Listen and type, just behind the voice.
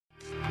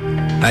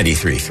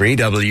93.3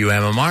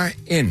 WMMR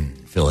in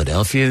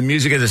Philadelphia. The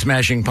music of the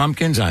Smashing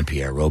Pumpkins. I'm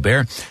Pierre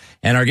Robert.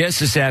 And our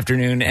guest this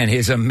afternoon and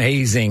his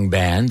amazing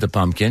band, the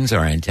Pumpkins,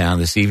 are in town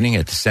this evening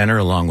at the Center,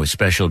 along with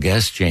special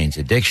guests Jane's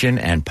Addiction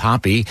and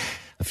Poppy.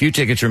 A few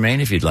tickets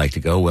remain if you'd like to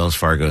go,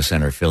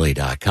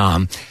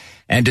 wellsfargocenterphilly.com.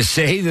 And to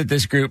say that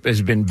this group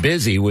has been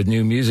busy with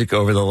new music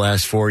over the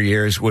last 4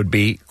 years would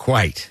be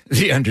quite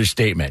the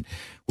understatement.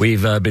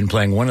 We've been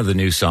playing one of the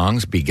new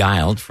songs,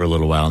 Beguiled, for a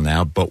little while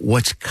now, but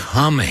what's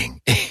coming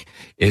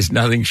is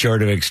nothing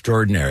short of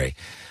extraordinary.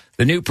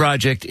 The new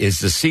project is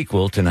the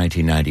sequel to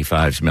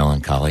 1995's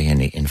Melancholy and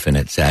the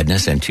Infinite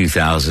Sadness and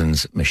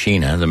 2000's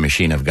Machina, the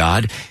Machine of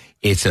God.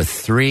 It's a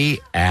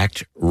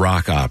 3-act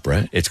rock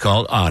opera. It's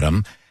called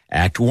Autumn.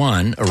 Act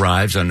 1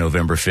 arrives on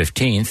November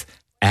 15th.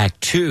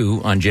 Act 2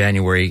 on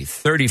January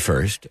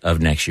 31st of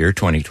next year,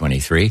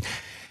 2023.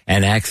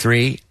 And Act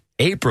 3,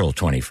 April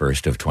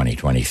 21st of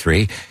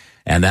 2023.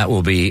 And that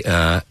will be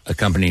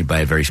accompanied by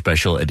a very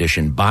special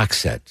edition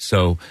box set.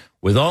 So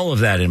with all of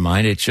that in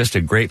mind, it's just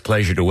a great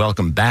pleasure to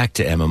welcome back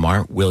to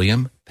MMR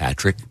William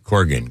Patrick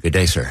Corgan. Good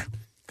day, sir.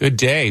 Good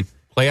day.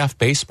 Playoff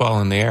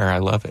baseball in the air. I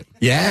love it.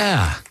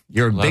 Yeah.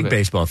 You're a big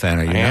baseball fan,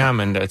 are you? I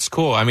am, and it's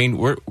cool. I mean,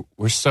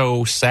 we're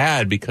so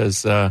sad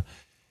because,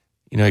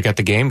 you got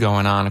the game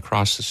going on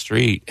across the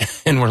street,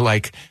 and we're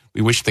like,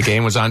 we wish the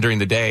game was on during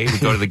the day. We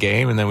go to the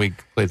game, and then we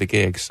play the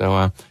gig.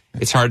 So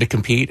it's hard to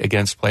compete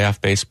against playoff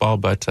baseball,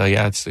 but,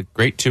 it's a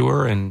great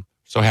tour, and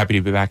so happy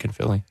to be back in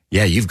Philly.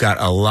 Yeah, you've got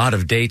a lot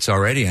of dates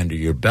already under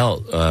your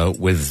belt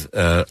with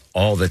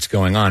all that's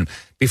going on.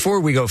 Before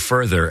we go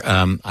further,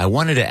 I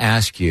wanted to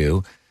ask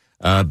you,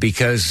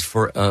 because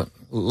for a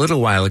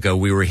little while ago,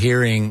 we were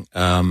hearing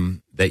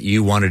that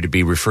you wanted to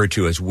be referred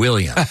to as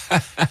William.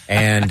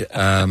 And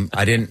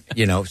I didn't,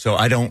 so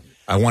I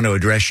want to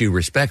address you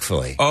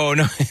respectfully. Oh,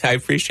 no, I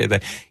appreciate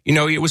that.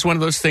 It was one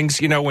of those things,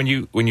 when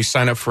you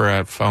sign up for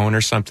a phone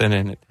or something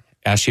and it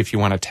asks you if you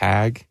want a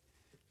tag.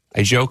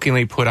 I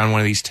jokingly put on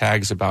one of these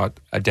tags about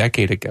a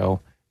decade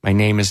ago, my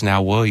name is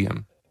now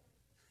William,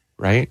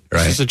 right?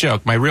 This is a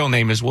joke. My real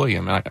name is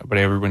William, but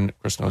everyone, of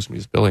course, knows me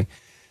as Billy.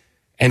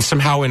 And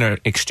somehow in an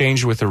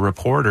exchange with a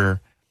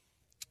reporter,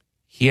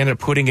 he ended up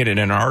putting it in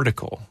an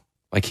article,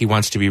 like he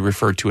wants to be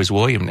referred to as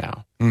William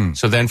now.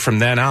 So then from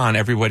then on,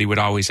 everybody would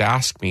always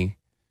ask me.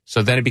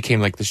 So then it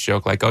became like this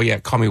joke, like, oh, yeah,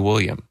 call me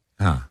William.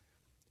 Huh.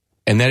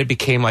 And then it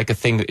became like a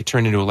thing that it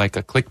turned into like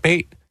a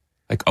clickbait.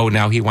 Like, oh,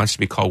 now he wants to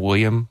be called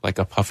William, like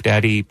a Puff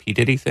Daddy, P.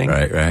 Diddy thing.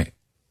 Right.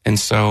 And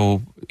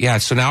so,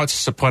 so now it's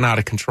spun out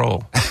of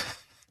control.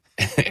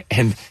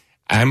 And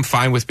I'm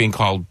fine with being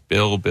called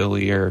Bill,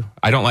 Billy, or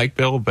I don't like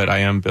Bill, but I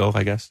am Bill,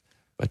 I guess.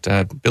 But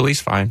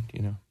Billy's fine,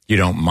 You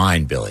don't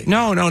mind Billy?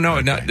 No.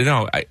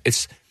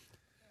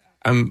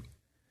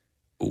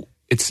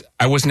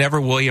 I was never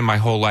William my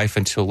whole life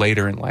until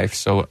later in life,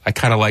 so I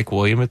kind of like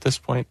William at this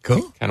point.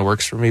 Cool. Kind of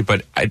works for me,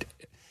 but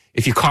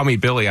if you call me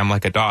Billy, I'm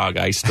like a dog.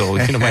 I still,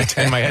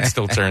 my head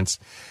still turns.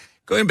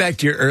 Going back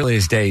to your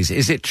earliest days,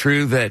 is it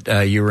true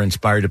that you were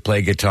inspired to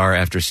play guitar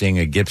after seeing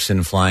a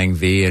Gibson Flying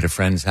V at a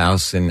friend's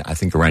house in, I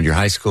think, around your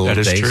high school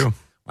days? That is true.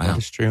 Wow. That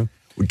is true.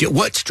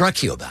 What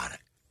struck you about it?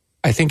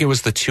 I think it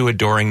was the two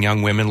adoring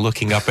young women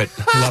looking up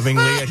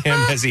lovingly at him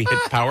as he hit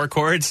power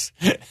chords.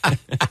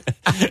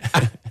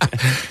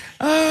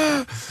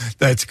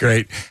 That's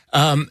great.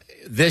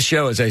 This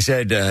show, as I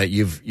said,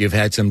 you've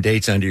had some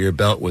dates under your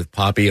belt with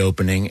Poppy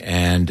opening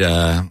and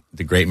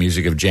the great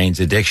music of Jane's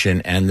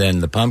Addiction and then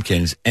the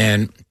Pumpkins.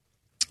 And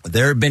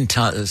there have been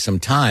some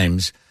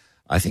times,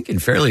 I think in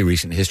fairly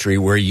recent history,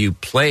 where you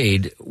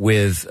played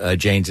with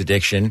Jane's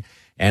Addiction.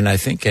 And I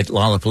think at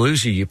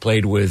Lollapalooza, you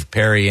played with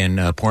Perry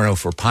and Porno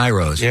for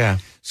Pyros. Yeah.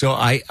 So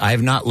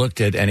I've not looked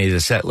at any of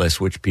the set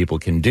lists, which people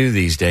can do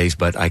these days,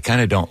 but I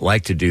kind of don't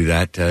like to do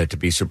that, to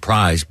be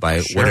surprised by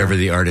whatever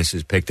the artist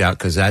has picked out,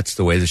 because that's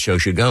the way the show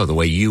should go, the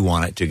way you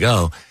want it to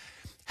go.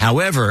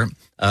 However,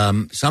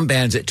 some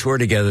bands that tour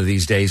together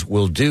these days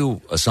will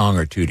do a song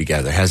or two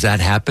together. Has that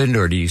happened,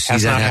 or do you see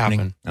that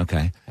happening?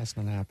 Okay. Has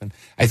not happened.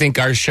 I think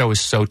our show is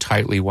so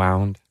tightly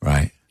wound.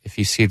 Right. If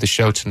you see the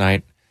show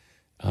tonight,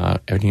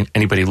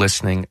 anybody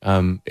listening,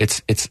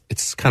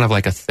 it's kind of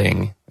like a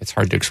thing. It's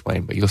hard to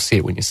explain, but you'll see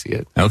it when you see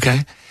it.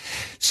 Okay.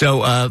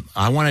 So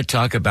I want to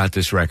talk about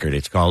this record.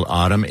 It's called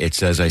Autumn.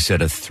 It's, as I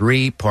said, a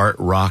 3-part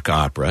rock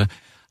opera.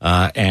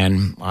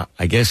 And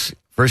I guess,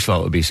 first of all,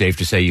 it would be safe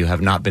to say you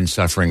have not been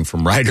suffering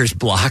from writer's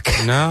block.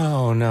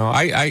 No.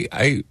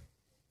 I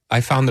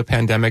found the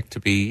pandemic to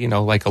be,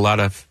 like a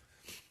lot of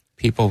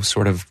people,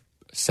 sort of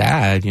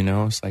sad.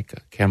 It's like,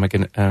 okay, am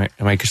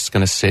I just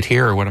going to sit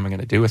here, or what am I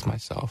going to do with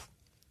myself?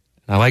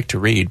 And I like to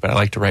read, but I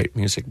like to write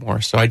music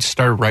more. So I just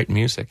started writing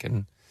music,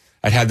 and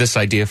I'd had this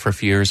idea for a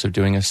few years of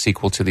doing a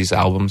sequel to these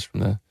albums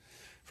from the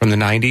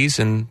 90s,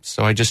 and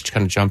so I just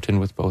kind of jumped in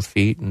with both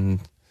feet.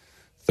 And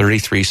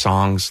 33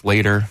 songs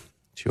later,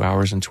 2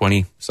 hours and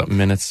 20-something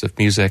minutes of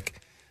music.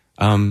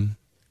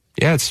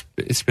 It's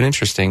been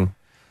interesting,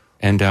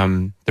 and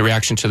the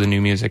reaction to the new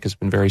music has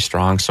been very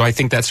strong. So I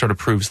think that sort of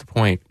proves the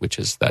point, which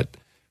is that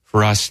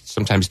for us,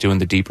 sometimes doing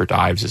the deeper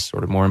dives is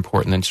sort of more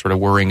important than sort of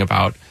worrying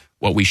about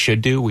what we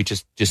should do. We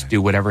just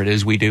do whatever it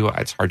is we do.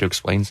 It's hard to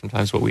explain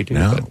sometimes what we do.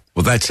 No. But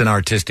Well, that's an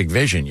artistic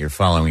vision. You're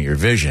following your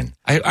vision.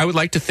 I would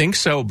like to think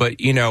so, but,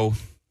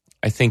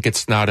 I think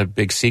it's not a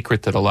big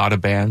secret that a lot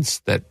of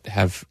bands that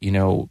have,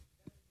 in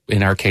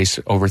our case,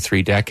 over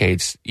 3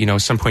 decades,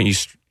 at some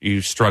point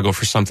you struggle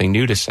for something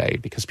new to say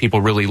because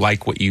people really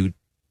like what you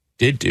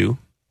did do,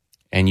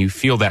 and you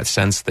feel that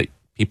sense that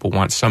people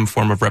want some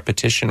form of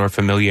repetition or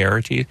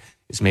familiarity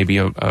is maybe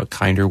a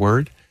kinder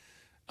word.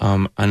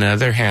 On the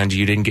other hand,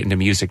 you didn't get into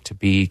music to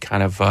be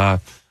kind of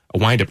a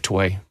wind-up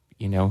toy.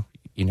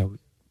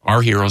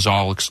 Our heroes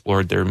all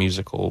explored their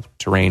musical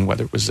terrain,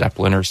 whether it was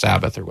Zeppelin or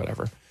Sabbath or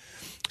whatever.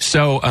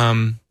 So,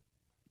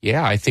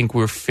 I think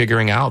we're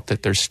figuring out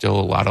that there's still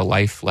a lot of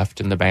life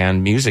left in the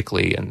band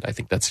musically, and I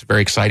think that's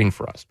very exciting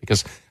for us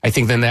because I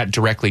think then that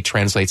directly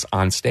translates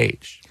on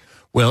stage.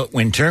 Well,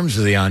 in terms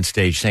of the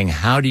onstage thing,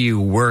 how do you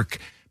work?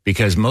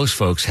 Because most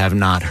folks have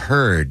not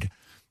heard,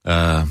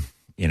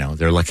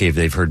 they're lucky if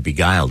they've heard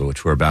Beguiled,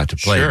 which we're about to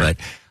play, Sure. but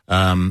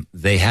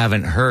they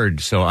haven't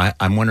heard. So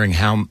I'm wondering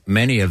how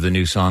many of the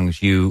new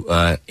songs you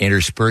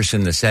intersperse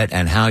in the set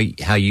and how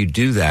you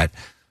do that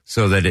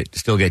so that it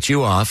still gets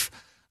you off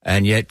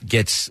and yet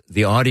gets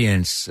the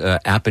audience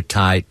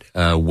appetite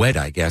wet,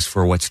 I guess,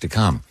 for what's to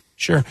come.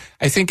 Sure.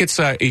 I think it's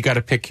you got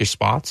to pick your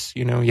spots.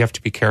 You have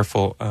to be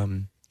careful,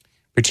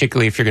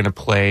 particularly if you're going to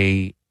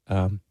play,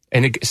 and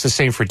it's the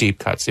same for deep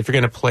cuts. If you're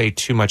going to play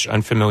too much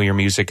unfamiliar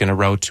music in a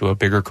row to a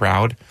bigger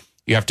crowd,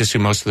 you have to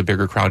assume most of the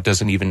bigger crowd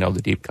doesn't even know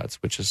the deep cuts,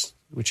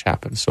 which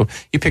happens. So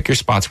you pick your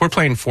spots. We're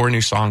playing 4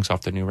 new songs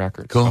off the new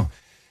record. Cool. So,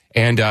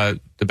 and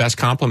the best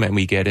compliment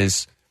we get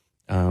is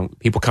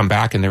people come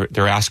back and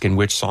they're asking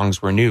which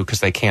songs were new because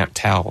they can't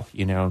tell.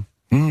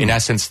 In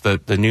essence,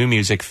 the new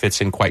music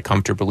fits in quite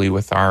comfortably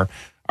with our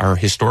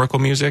historical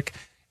music,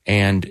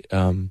 and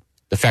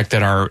the fact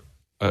that our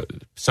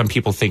some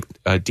people think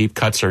deep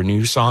cuts are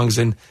new songs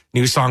and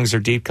new songs are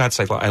deep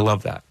cuts. I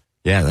love that.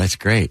 Yeah, that's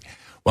great.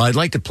 Well, I'd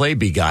like to play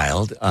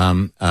Beguiled,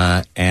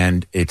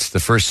 and it's the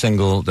first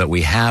single that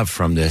we have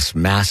from this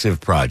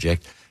massive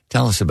project.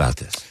 Tell us about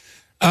this.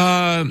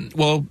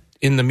 Well,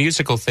 in the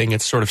musical thing,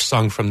 it's sort of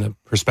sung from the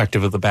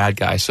perspective of the bad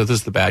guy. So this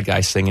is the bad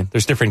guy singing.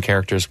 There's different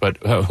characters, but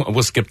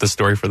we'll skip the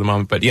story for the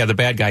moment. But yeah, the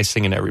bad guy's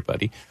singing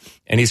everybody.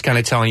 And he's kind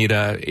of telling you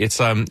it's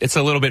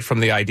a little bit from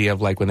the idea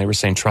of like when they were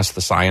saying trust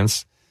the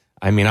science.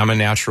 I mean, I'm a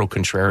natural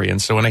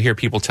contrarian. So when I hear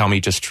people tell me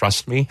just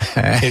trust me,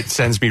 it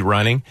sends me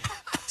running.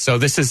 So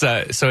this is,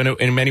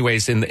 in many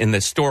ways in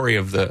the story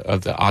of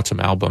the Autumn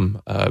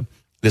album,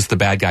 this is the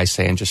bad guy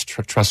saying just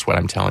trust what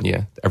I'm telling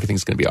you.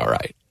 Everything's going to be all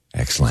right.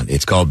 Excellent.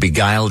 It's called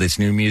Beguiled. It's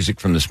new music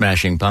from the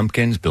Smashing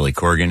Pumpkins. Billy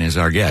Corgan is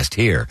our guest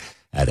here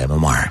at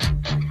MMR.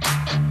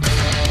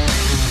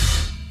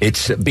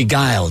 It's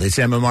Beguiled. It's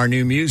MMR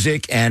new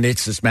music, and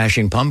it's the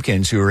Smashing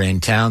Pumpkins who are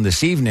in town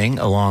this evening,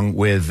 along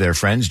with their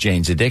friends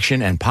Jane's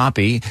Addiction and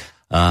Poppy,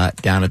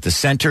 down at the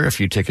center. A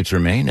few tickets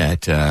remain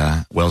at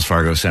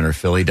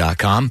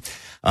WellsFargoCenterPhilly.com.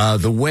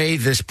 The way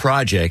this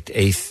project,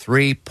 a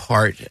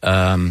 3-part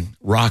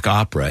rock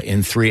opera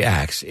in 3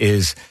 acts,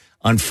 is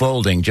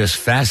unfolding just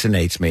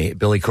fascinates me.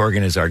 Billy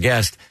Corgan is our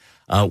guest.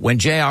 When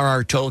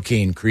J.R.R.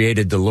 Tolkien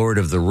created The Lord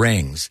of the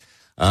Rings,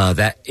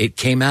 that it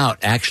came out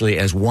actually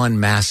as one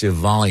massive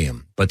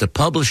volume, but the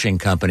publishing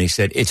company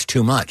said it's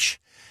too much.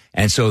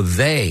 And so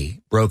they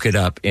broke it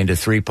up into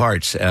 3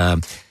 parts.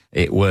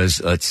 It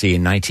was,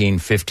 in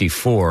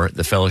 1954,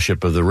 The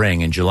Fellowship of the Ring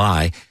in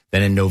July.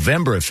 Then in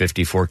November of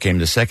 54 came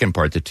the second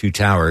part, The Two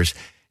Towers.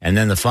 And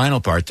then the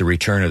final part, The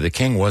Return of the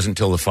King, wasn't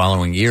until the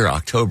following year,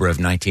 October of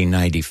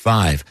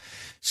 1995.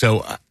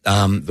 So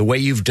the way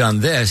you've done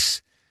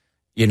this,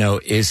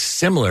 is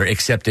similar,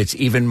 except it's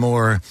even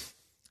more,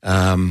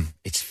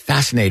 it's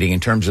fascinating in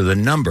terms of the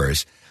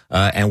numbers.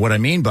 And what I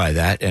mean by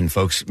that, and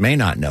folks may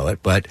not know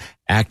it, but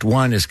Act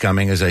 1 is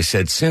coming, as I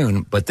said,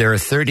 soon. But there are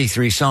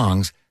 33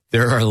 songs.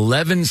 There are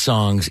 11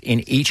 songs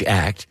in each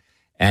act,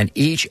 and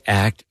each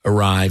act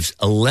arrives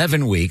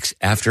 11 weeks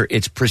after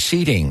its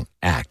preceding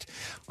act.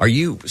 Are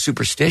you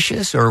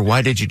superstitious, or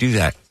why did you do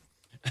that?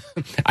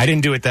 I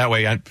didn't do it that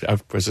way. I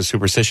was a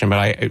superstition,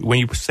 but when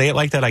you say it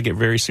like that, I get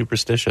very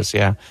superstitious.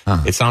 Yeah,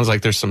 It sounds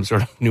like there's some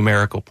sort of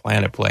numerical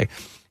plan at play.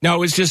 No, it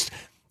was just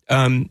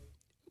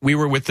we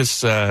were with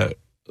this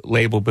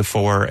label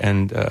before,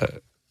 and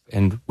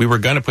we were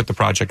going to put the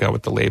project out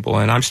with the label,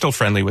 and I'm still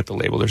friendly with the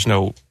label. There's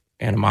no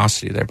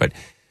animosity there, but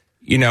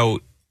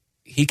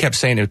he kept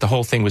saying that the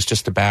whole thing was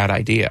just a bad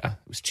idea.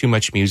 It was too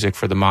much music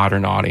for the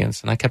modern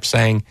audience, and I kept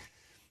saying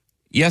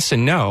yes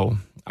and no.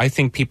 I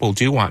think people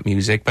do want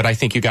music, but I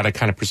think you got to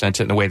kind of present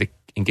it in a way that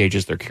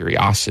engages their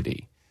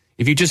curiosity.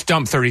 If you just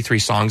dump 33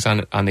 songs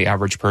on the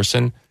average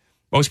person,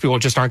 most people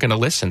just aren't going to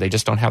listen. They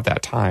just don't have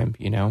that time,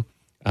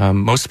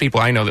 Most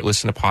people I know that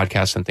listen to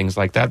podcasts and things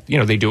like that,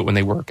 they do it when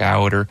they work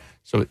out, or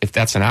so if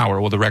that's an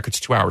hour, well, the record's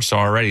 2 hours, so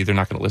already they're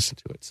not going to listen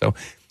to it. So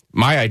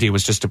my idea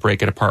was just to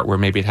break it apart where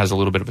maybe it has a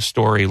little bit of a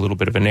story, a little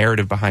bit of a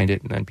narrative behind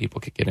it, and then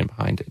people could get in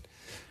behind it.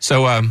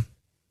 So,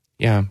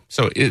 Yeah.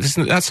 So it's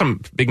not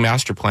some big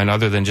master plan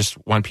other than just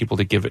want people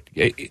to give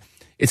it.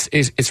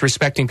 It's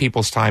respecting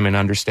people's time and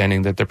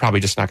understanding that they're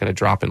probably just not going to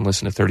drop and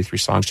listen to 33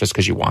 songs just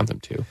because you want them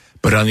to.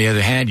 But on the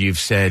other hand, you've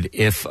said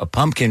if a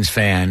Pumpkins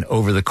fan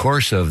over the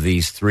course of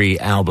these 3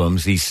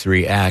 albums, these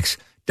 3 acts,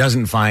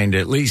 doesn't find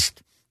at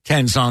least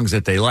 10 songs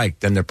that they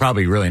like, then they're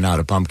probably really not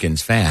a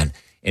Pumpkins fan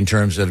in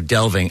terms of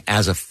delving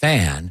as a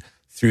fan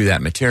through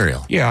that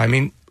material. Yeah, I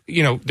mean,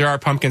 there are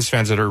Pumpkins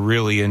fans that are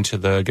really into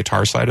the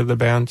guitar side of the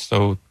band,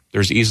 so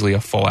there's easily a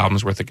full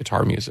album's worth of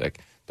guitar music.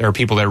 There are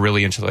people that are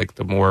really into like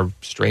the more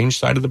strange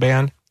side of the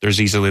band.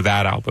 There's easily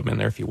that album in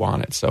there if you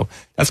want it. So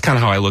that's kind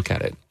of how I look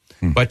at it.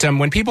 But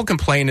when people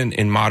complain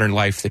in modern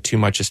life that too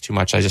much is too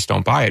much, I just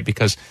don't buy it,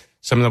 because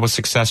some of the most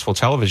successful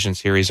television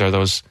series are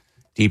those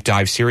deep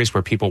dive series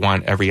where people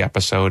want every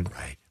episode.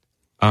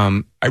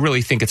 Right. I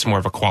really think it's more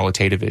of a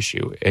qualitative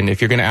issue. And if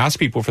you're going to ask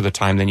people for the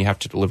time, then you have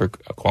to deliver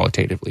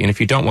qualitatively. And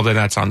if you don't, well, then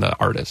that's on the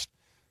artist.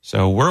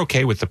 So we're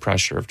okay with the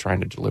pressure of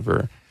trying to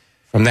deliver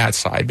from that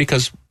side,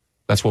 because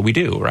that's what we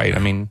do, right? I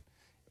mean,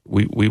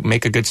 we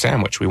make a good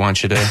sandwich. We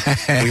want you to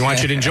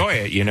enjoy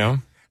it,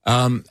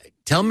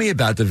 Tell me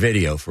about the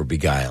video for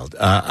Beguiled.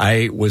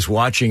 I was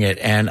watching it,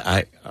 and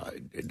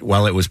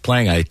while it was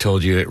playing, I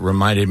told you it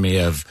reminded me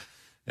of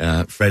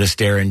Fred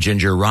Astaire and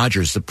Ginger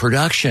Rogers. The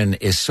production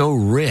is so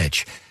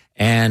rich,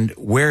 and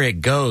where it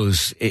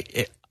goes,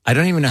 I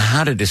don't even know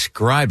how to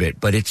describe it,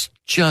 but it's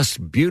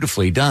just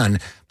beautifully done.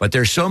 But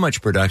there's so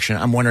much production,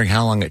 I'm wondering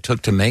how long it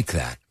took to make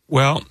that.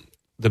 Well,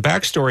 the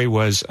backstory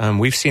was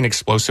we've seen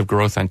explosive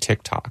growth on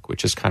TikTok,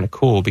 which is kind of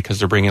cool because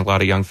they're bringing a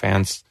lot of young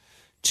fans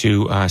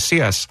to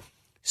see us.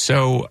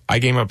 So I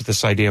came up with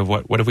this idea of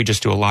what if we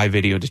just do a live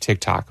video to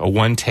TikTok, a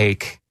one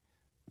take,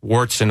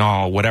 warts and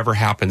all, whatever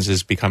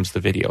happens becomes the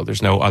video.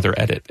 There's no other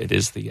edit. It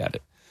is the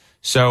edit.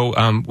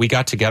 So we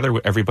got together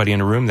with everybody in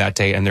a room that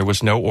day, and there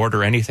was no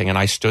order or anything. And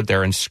I stood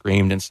there and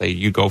screamed and say,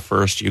 you go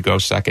first, you go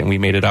second. We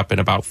made it up in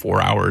about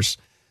 4 hours.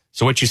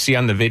 So what you see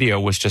on the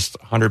video was just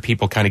 100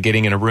 people kind of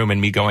getting in a room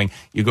and me going,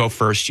 you go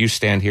first, you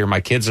stand here.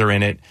 My kids are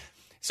in it.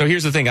 So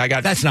here's the thing.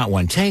 That's not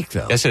one take,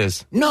 though. Yes, it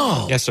is.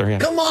 No. Yes, sir. Yeah.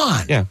 Come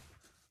on. Yeah.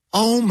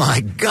 Oh, my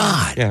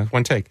God. Yeah,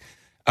 one take.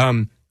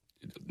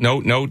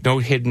 No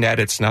hidden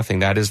edits, nothing.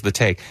 That is the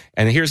take.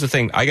 And here's the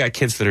thing. I got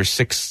kids that are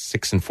 6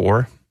 and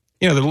 4.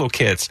 They're little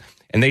kids.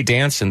 And they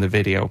dance in the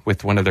video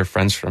with one of their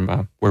friends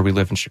from where we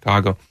live in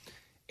Chicago.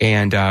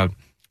 And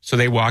so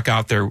they walk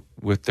out there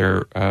with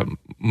their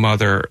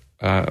mother,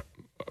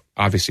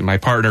 obviously my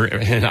partner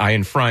and I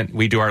in front.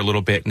 We do our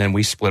little bit, and then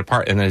we split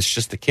apart. And then it's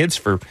just the kids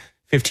for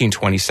 15,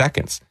 20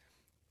 seconds.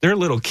 They're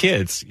little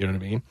kids, you know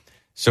what I mean?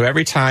 So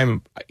every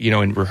time,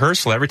 in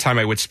rehearsal, every time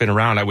I would spin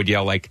around, I would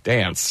yell, like,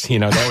 dance.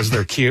 That was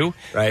their cue.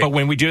 Right. But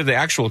when we do the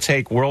actual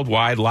take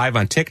worldwide, live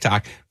on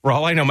TikTok, for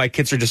all I know, my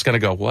kids are just going to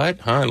go, what?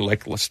 Huh?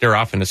 Like, stare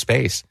off into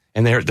space.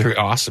 And they're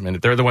awesome. And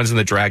they're the ones in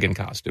the dragon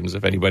costumes.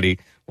 If anybody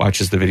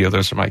watches the video,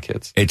 those are my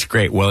kids. It's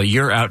great. Well,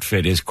 your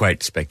outfit is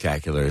quite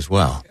spectacular as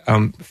well.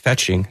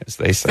 Fetching, as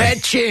they say.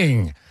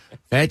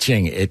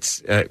 Fetching.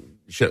 It's,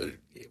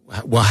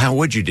 well, how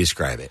would you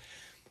describe it?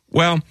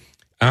 Well,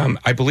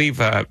 I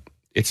believe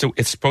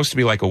it's supposed to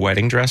be like a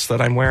wedding dress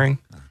that I'm wearing.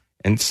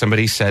 And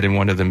somebody said in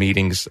one of the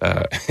meetings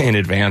in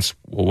advance,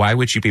 well, why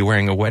would you be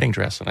wearing a wedding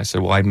dress? And I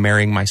said, well, I'm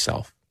marrying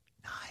myself.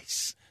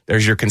 Nice.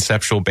 There's your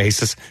conceptual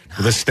basis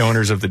for the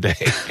stoners of the day.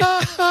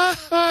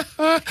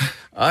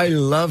 I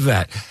love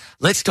that.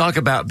 Let's talk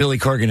about Billy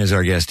Corgan as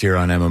our guest here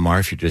on MMR,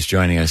 if you're just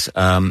joining us.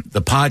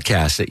 The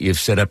podcast that you've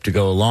set up to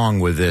go along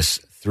with this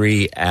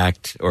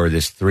 3-act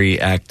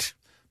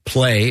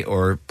play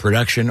or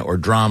production or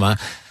drama.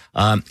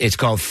 It's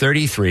called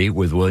 33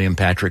 with William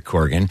Patrick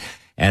Corgan.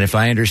 And if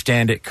I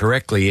understand it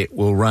correctly, it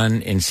will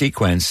run in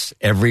sequence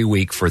every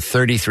week for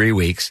 33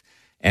 weeks.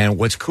 And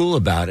what's cool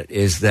about it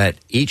is that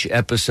each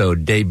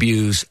episode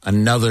debuts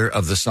another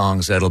of the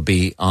songs that'll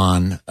be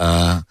on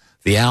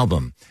the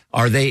album.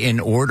 Are they in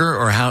order,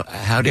 or how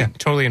do you... Yeah,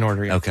 totally in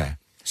order. Yeah. Okay.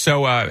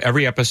 So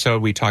every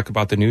episode we talk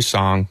about the new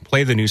song,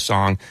 play the new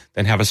song,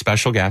 then have a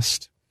special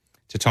guest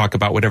to talk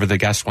about whatever the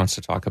guest wants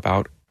to talk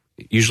about.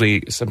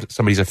 Usually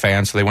somebody's a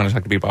fan, so they want to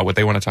talk to me about what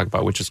they want to talk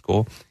about, which is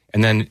cool.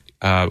 And then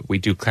we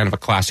do kind of a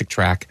classic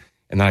track,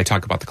 and then I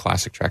talk about the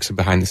classic tracks and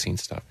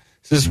behind-the-scenes stuff.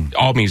 So this is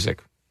all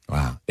music.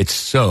 Wow. It's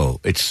so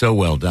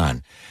well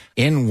done.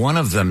 In one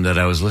of them that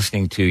I was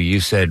listening to, you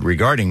said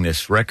regarding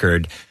this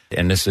record,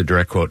 and this is a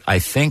direct quote,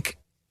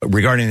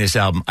 regarding this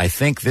album, I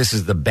think this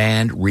is the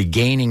band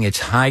regaining its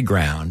high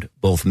ground,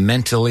 both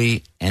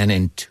mentally and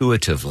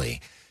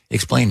intuitively.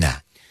 Explain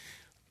that.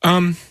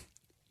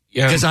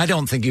 Yeah. Because I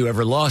don't think you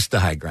ever lost the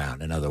high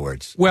ground, in other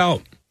words.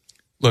 Well,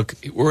 look,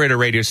 we're at a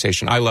radio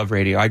station. I love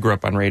radio. I grew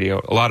up on radio.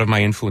 A lot of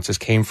my influences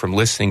came from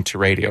listening to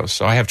radio.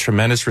 So I have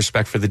tremendous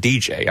respect for the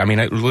DJ. I mean,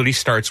 it literally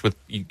starts with,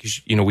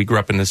 we grew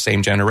up in the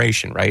same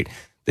generation, right?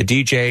 The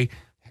DJ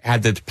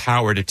had the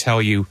power to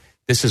tell you,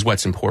 this is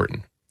what's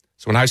important.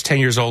 So when I was 10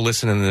 years old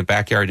listening in the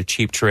backyard to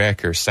Cheap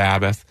Trick or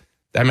Sabbath,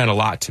 that meant a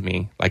lot to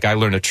me. Like, I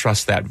learned to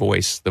trust that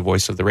voice, the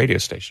voice of the radio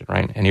station,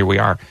 right? And here we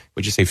are.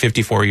 Would you say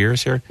 54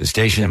 years here? The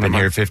station's been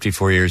here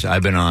 54 years.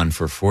 I've been on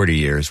for 40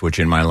 years, which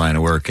in my line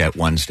of work at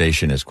one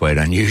station is quite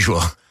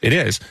unusual. It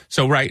is.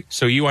 So, right.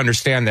 So you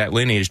understand that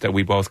lineage that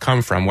we both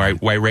come from,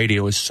 why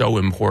radio is so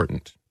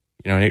important.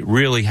 You know, and it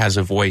really has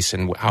a voice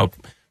in how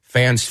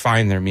fans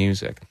find their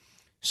music.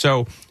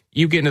 So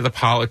you get into the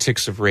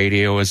politics of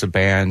radio as a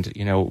band.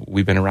 You know,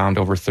 we've been around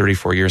over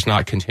 34 years,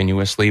 not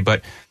continuously,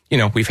 but you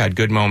know, we've had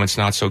good moments,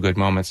 not so good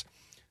moments.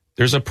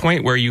 There's a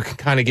point where you can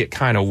kind of get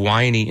kind of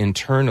whiny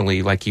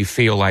internally, like you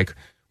feel like,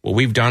 well,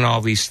 we've done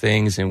all these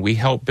things and we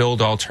helped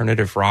build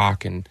alternative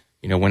rock. And,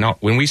 you know,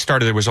 when we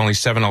started, there was only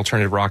 7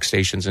 alternative rock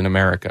stations in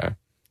America.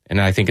 And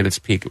I think at its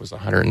peak, it was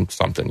 100 and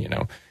something, you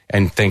know.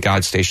 And thank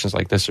God stations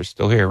like this are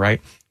still here,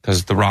 right?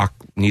 Because the rock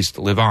needs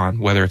to live on,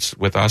 whether it's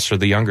with us or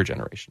the younger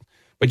generation.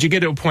 But you get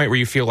to a point where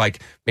you feel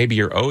like maybe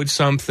you're owed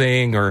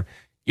something, or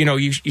you know,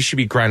 you should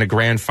be kind of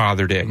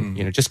grandfathered in,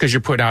 you know, just because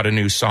you're putting out a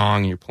new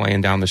song and you're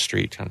playing down the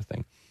street kind of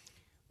thing.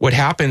 What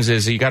happens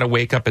is you got to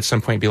wake up at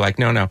some point and be like,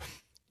 no,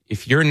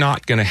 if you're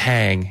not going to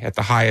hang at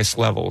the highest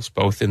levels,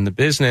 both in the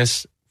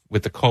business,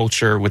 with the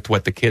culture, with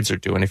what the kids are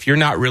doing, if you're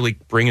not really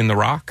bringing the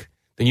rock,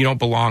 then you don't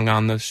belong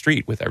on the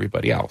street with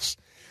everybody else.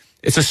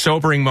 It's a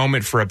sobering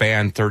moment for a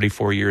band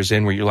 34 years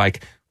in where you're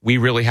like, we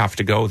really have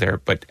to go there,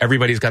 but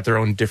everybody's got their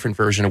own different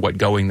version of what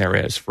going there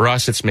is. For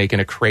us, it's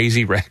making a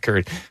crazy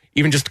record,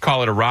 even just to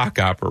call it a rock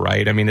opera,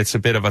 right? I mean, it's a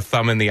bit of a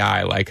thumb in the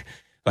eye, like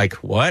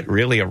what?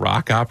 Really, a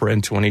rock opera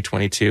in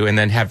 2022? And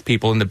then have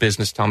people in the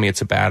business tell me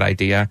it's a bad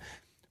idea.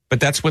 But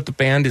that's what the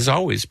band has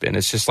always been.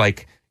 It's just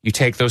like, you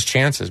take those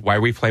chances. Why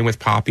are we playing with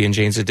Poppy and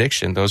Jane's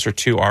Addiction? Those are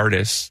 2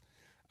 artists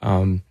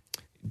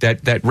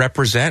that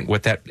represent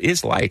what that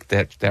is like,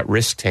 that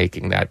risk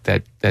taking,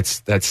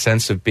 that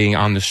sense of being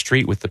on the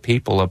street with the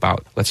people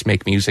about, let's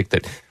make music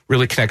that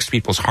really connects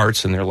people's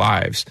hearts and their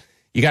lives.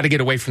 You got to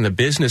get away from the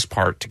business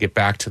part to get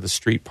back to the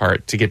street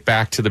part, to get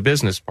back to the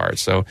business part.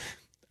 So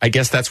I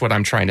guess that's what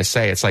I'm trying to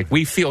say. It's like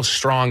we feel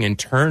strong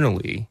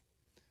internally,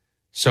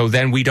 so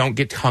then we don't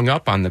get hung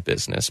up on the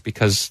business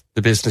because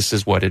the business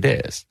is what it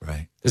is.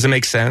 Right. Does it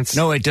make sense?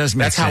 No, it does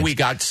make sense. That's how we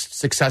got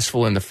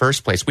successful in the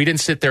first place. We didn't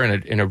sit there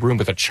in a room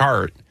with a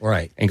chart,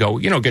 right, and go,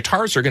 you know,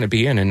 guitars are going to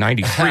be in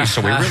 93,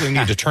 so we really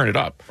need to turn it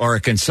up. Or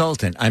a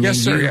consultant. I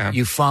mean,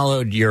 you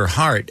followed your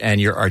heart and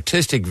your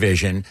artistic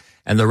vision,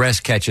 and the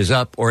rest catches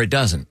up, or it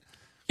doesn't.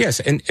 Yes,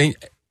 and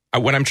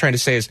what I'm trying to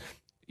say is,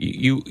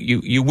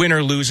 you win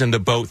or lose in the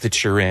boat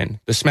that you're in.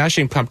 The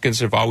Smashing Pumpkins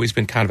have always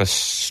been kind of a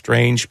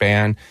strange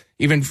band,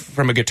 even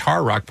from a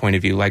guitar rock point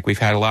of view. Like, we've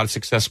had a lot of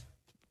success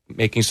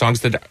making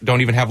songs that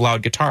don't even have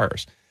loud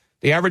guitars.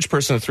 The average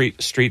person on the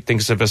street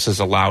thinks of us as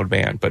a loud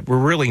band, but we're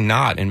really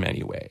not in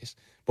many ways.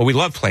 But we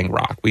love playing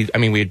rock. We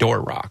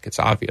adore rock. It's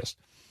obvious.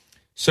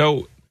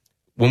 So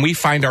when we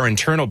find our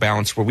internal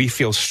balance where we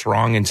feel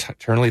strong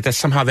internally, that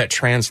somehow that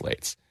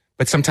translates.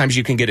 But sometimes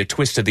you can get it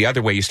twisted the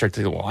other way. You start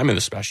to think, well, I'm in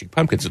the Smashing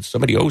Pumpkins and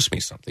somebody owes me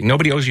something.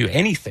 Nobody owes you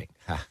anything.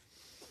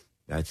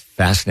 That's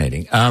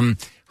fascinating.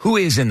 Who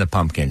is in the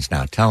Pumpkins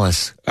now? Tell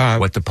us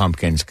what the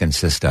Pumpkins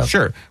consist of.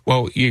 Sure.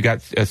 Well, you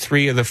got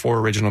 3 of the 4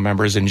 original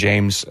members, and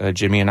James,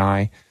 Jimmy, and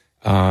I,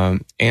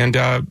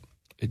 and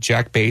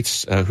Jack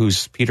Bates,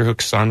 who's Peter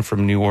Hook's son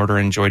from New Order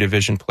and Joy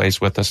Division,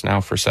 plays with us now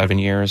for 7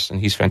 years,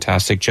 and he's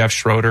fantastic. Jeff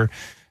Schroeder,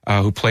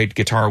 who played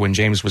guitar when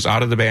James was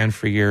out of the band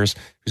for years,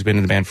 who's been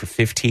in the band for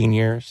 15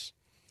 years.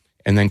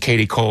 And then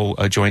Katie Cole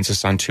joins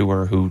us on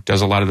tour, who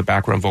does a lot of the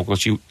background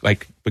vocals. You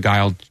like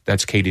Beguiled,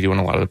 that's Katie doing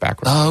a lot of the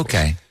background vocals.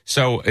 Okay.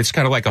 So it's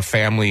kind of like a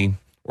family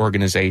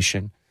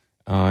organization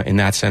in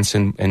that sense.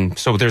 And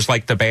so there's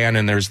like the band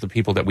and there's the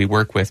people that we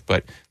work with,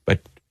 but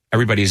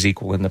everybody's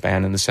equal in the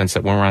band in the sense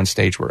that when we're on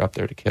stage, we're up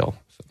there to kill.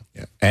 So.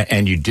 Yeah.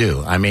 And you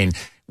do. I mean,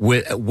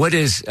 what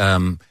is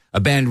a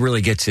band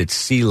really gets its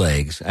sea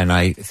legs, and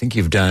I think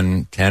you've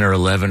done 10 or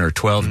 11 or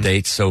 12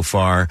 dates so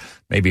far,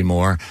 maybe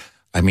more.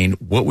 I mean,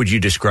 what would you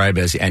describe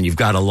as, and you've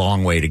got a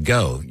long way to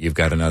go. You've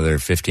got another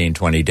 15,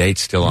 20 dates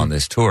still on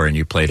this tour, and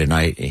you played a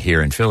night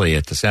here in Philly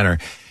at the Center.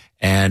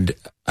 And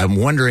I'm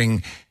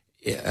wondering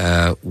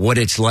what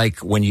it's like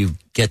when you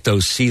get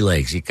those sea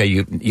legs.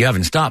 You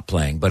haven't stopped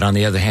playing, but on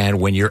the other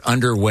hand, when you're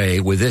underway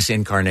with this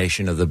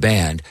incarnation of the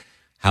band,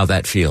 how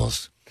that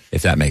feels,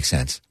 if that makes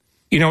sense.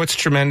 You know, what's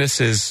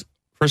tremendous is,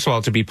 first of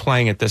all, to be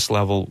playing at this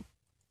level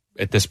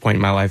at this point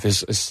in my life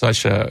is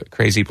such a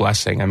crazy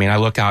blessing. I mean, I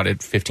look out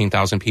at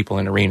 15,000 people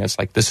in arenas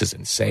like, this is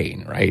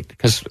insane, right?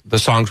 Because the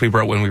songs we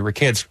wrote when we were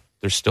kids,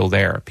 they're still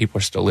there. People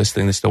are still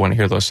listening. They still want to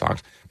hear those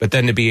songs. But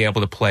then to be able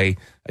to play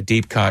a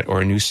deep cut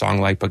or a new song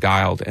like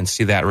Beguiled and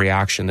see that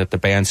reaction that the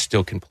band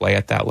still can play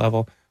at that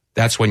level,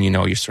 that's when you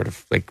know you sort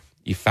of like,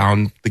 you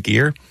found the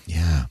gear.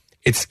 Yeah.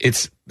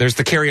 There's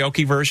the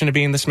karaoke version of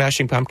being the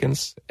Smashing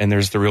Pumpkins, and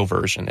there's the real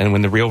version. And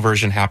when the real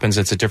version happens,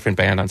 it's a different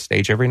band on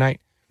stage every night.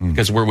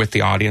 Because we're with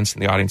the audience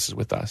and the audience is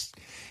with us.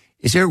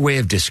 Is there a way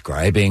of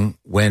describing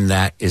when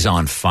that is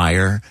on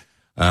fire?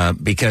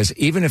 Because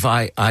even if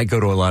I go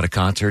to a lot of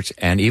concerts,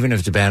 and even if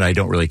it's a band I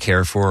don't really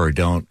care for or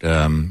don't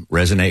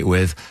resonate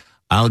with,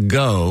 I'll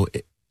go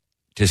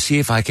to see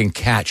if I can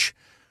catch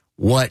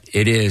what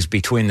it is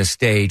between the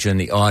stage and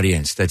the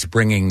audience that's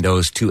bringing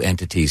those two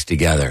entities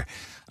together.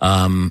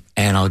 And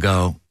I'll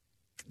go,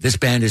 this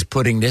band is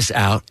putting this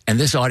out, and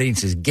this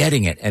audience is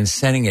getting it and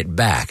sending it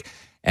back.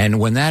 And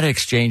when that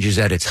exchange is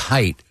at its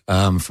height,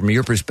 from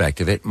your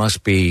perspective, it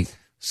must be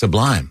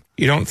sublime.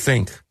 You don't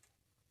think.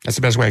 That's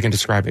the best way I can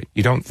describe it.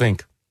 You don't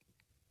think.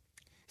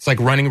 It's like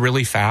running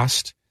really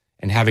fast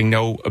and having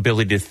no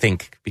ability to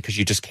think because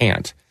you just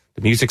can't.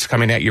 The music's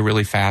coming at you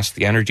really fast.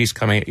 The energy's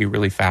coming at you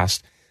really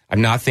fast.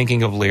 I'm not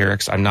thinking of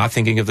lyrics. I'm not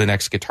thinking of the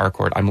next guitar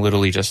chord. I'm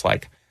literally just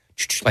like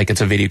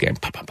it's a video game.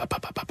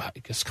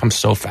 It just comes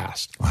so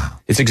fast. Wow.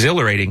 It's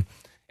exhilarating.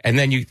 And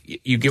then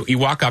you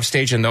walk off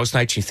stage, and those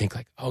nights you think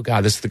like, oh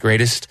God, this is the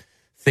greatest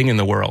thing in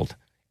the world.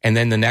 And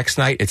then the next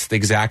night, it's the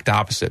exact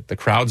opposite. The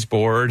crowd's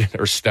bored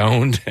or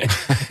stoned.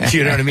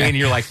 You know what I mean?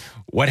 You're like,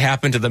 what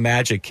happened to the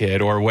Magic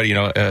Kid? Or what,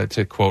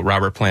 to quote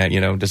Robert Plant,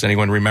 does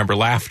anyone remember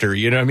laughter?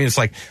 You know what I mean? It's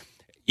like,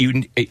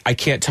 I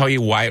can't tell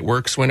you why it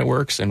works when it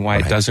works and why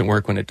it doesn't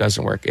work when it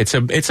doesn't work.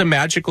 It's a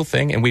magical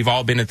thing, and we've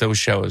all been at those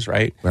shows,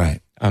 right?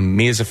 Right.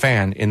 Me as a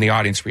fan in the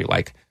audience, where you're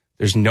like,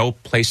 there's no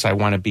place I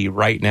want to be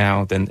right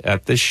now than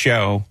at this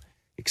show,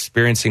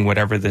 experiencing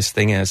whatever this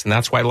thing is. And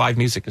that's why live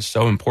music is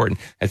so important.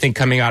 I think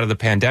coming out of the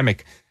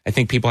pandemic, I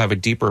think people have a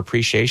deeper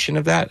appreciation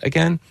of that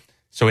again.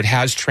 So it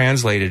has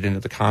translated into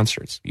the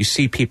concerts. You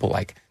see people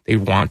like they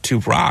want to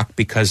rock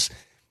because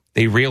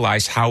they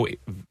realize how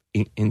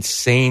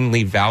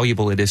insanely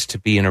valuable it is to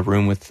be in a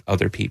room with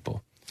other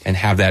people and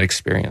have that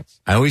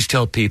experience. I always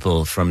tell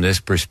people from this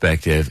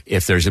perspective,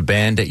 if there's a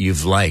band that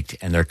you've liked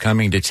and they're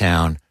coming to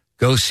town,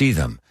 go see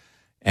them.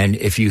 And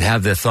if you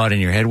have the thought in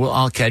your head, well,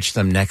 I'll catch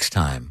them next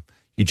time.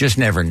 You just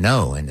never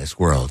know in this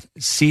world.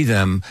 See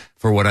them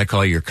for what I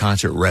call your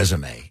concert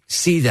resume.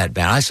 See that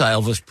band. I saw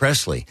Elvis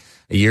Presley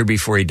a year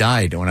before he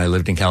died when I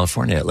lived in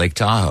California at Lake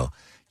Tahoe,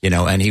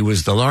 and he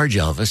was the large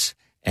Elvis.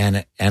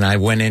 And I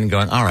went in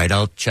going, all right,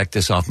 I'll check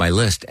this off my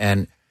list.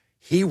 And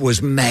he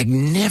was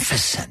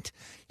magnificent,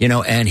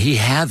 and he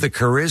had the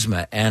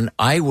charisma. And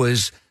I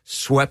was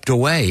swept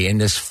away in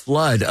this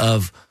flood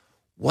of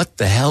what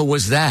the hell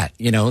was that,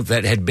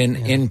 that had been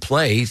in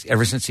play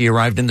ever since he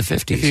arrived in the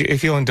 50s.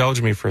 If you'll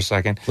indulge me for a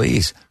second.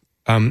 Please.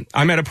 I'm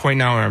at a point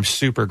now where I'm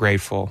super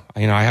grateful.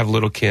 I have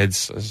little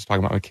kids. I was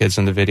talking about my kids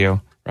in the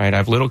video, right? I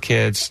have little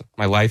kids.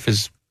 My life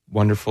is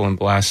wonderful and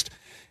blessed.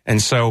 And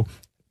so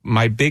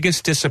my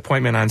biggest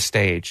disappointment on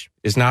stage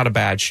is not a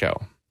bad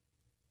show,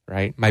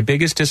 right? My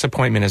biggest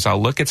disappointment is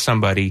I'll look at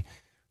somebody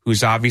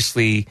who's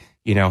obviously,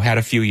 had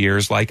a few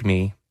years like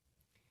me,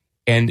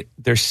 and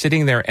they're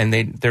sitting there and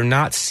they're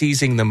not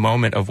seizing the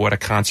moment of what a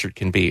concert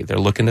can be. They're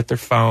looking at their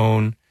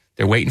phone.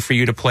 They're waiting for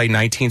you to play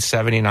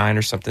 1979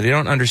 or something. They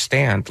don't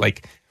understand.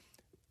 Like,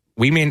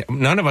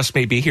 none of us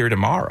may be here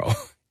tomorrow.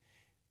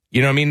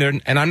 You know what I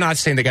mean? And I'm not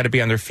saying they got to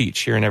be on their feet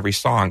cheering every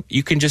song.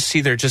 You can just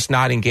see they're just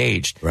not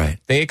engaged. Right.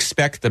 They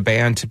expect the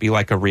band to be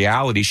like a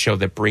reality show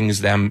that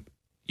brings them,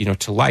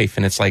 to life.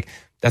 And it's like,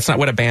 that's not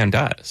what a band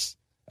does.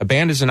 A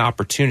band is an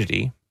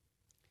opportunity.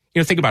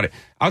 Think about it.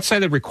 Outside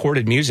the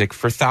recorded music,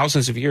 for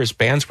thousands of years,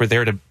 bands were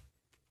there to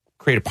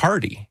create a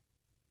party.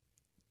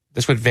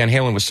 That's what Van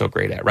Halen was so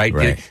great at, right?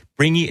 They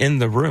bring you in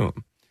the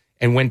room.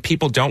 And when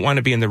people don't want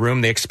to be in the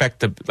room, they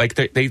expect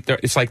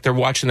it's like they're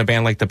watching the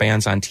band like the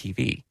band's on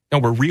TV. No,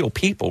 we're real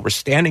people. We're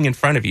standing in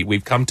front of you.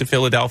 We've come to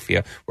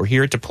Philadelphia. We're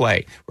here to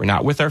play. We're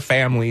not with our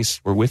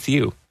families. We're with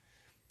you.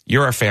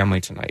 You're our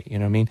family tonight. You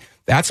know what I mean?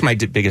 That's my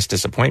biggest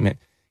disappointment.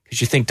 Because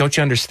you think, don't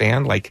you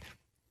understand? Like,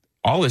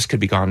 all this could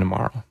be gone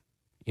tomorrow,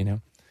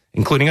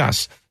 including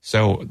us.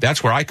 So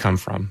that's where I come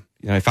from.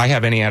 If I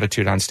have any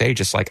attitude on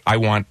stage, it's like, I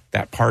want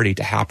that party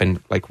to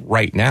happen like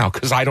right now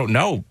because I don't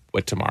know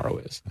what tomorrow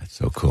is. That's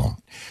so cool.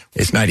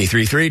 It's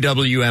 93.3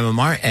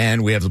 WMMR,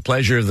 and we have the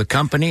pleasure of the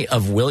company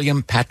of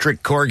William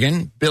Patrick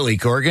Corgan, Billy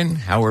Corgan,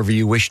 however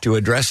you wish to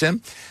address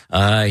him.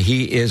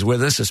 He is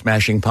with us. The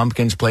Smashing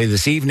Pumpkins play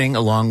this evening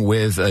along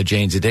with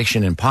Jane's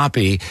Addiction and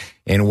Poppy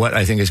in what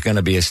I think is going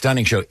to be a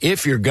stunning show.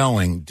 If you're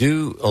going,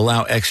 do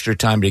allow extra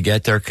time to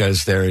get there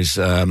because there's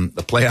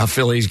the playoff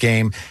Phillies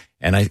game.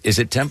 And is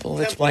it Temple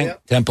that's playing? Yeah.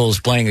 Temple's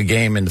playing a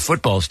game in the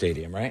football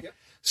stadium, right? Yep.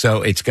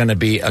 So it's going to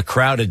be a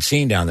crowded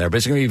scene down there, but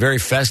it's going to be very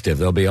festive.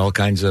 There'll be all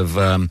kinds of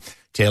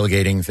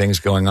tailgating things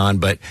going on.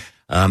 But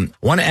I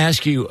want to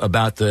ask you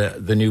about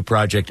the new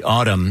project,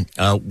 Autumn.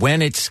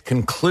 When it's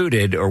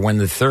concluded or when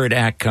the third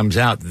act comes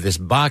out, this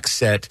box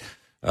set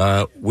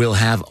will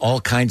have all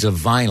kinds of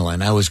vinyl.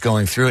 And I was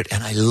going through it,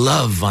 and I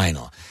love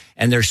vinyl.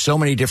 And there's so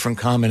many different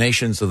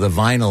combinations of the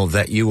vinyl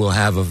that you will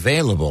have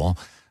available.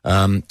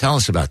 Tell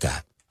us about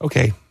that.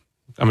 Okay,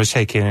 I'm going to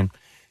take it in.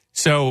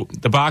 So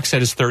the box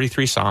set is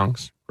 33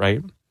 songs,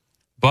 right?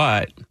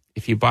 But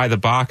if you buy the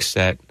box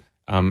set,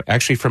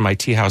 actually from my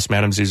teahouse,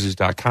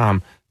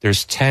 MadameZuzus.com,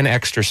 there's 10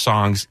 extra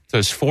songs. So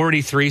there's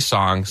 43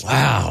 songs.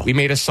 Wow. We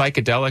made a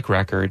psychedelic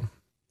record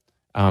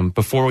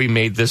before we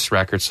made this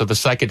record. So the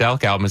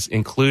psychedelic album is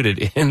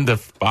included in the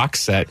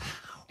box set.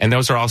 And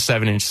those are all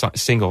 7-inch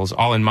singles,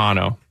 all in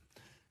mono.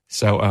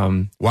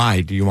 So why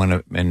do you want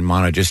to in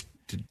mono? Just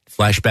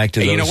flashback to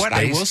those You know what?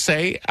 days?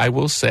 I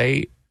will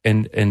say,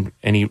 and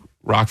any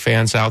rock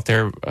fans out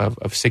there of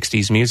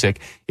 60s music,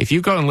 if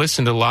you go and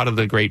listen to a lot of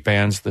the great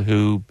bands, The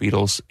Who,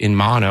 Beatles, in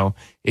mono,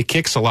 it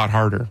kicks a lot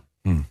harder.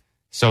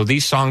 So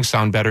these songs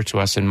sound better to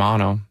us in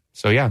mono.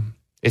 So yeah,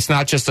 it's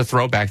not just a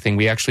throwback thing.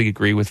 We actually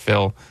agree with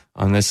Phil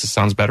on this. It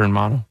sounds better in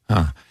mono.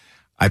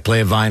 I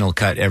play a vinyl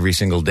cut every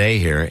single day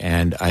here,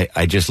 and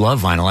I just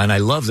love vinyl, and I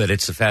love that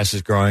it's the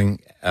fastest growing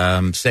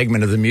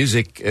segment of the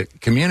music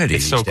community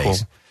It's these so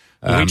days.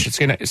 cool.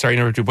 Sorry to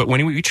interrupt you, but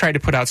when we tried to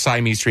put out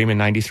Siamese Dream in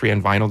 '93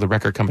 on vinyl, the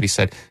record company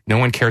said, no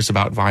one cares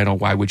about vinyl.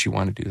 Why would you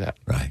want to do that?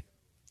 Right.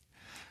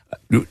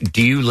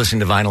 Do you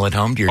listen to vinyl at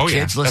home? Do your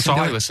kids listen that's all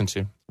to I it? listen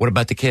to. What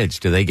about the kids?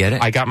 Do they get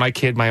it? I got my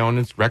kid my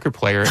own record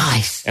player.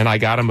 Nice. And I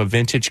got him a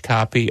vintage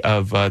copy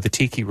of the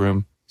Tiki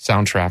Room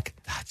soundtrack.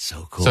 That's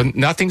so cool. So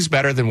nothing's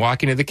better than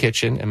walking to the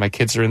kitchen, and my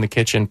kids are in the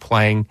kitchen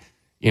playing,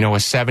 a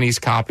 70s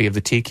copy of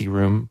the Tiki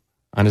Room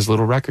on his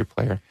little record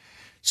player.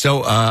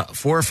 So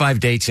 4 or 5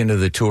 dates into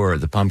the tour,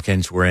 the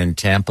Pumpkins were in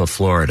Tampa,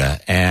 Florida,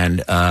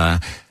 and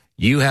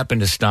you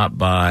happened to stop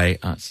by,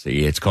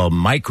 it's called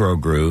Micro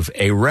Groove,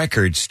 a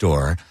record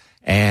store,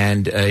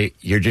 and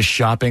you're just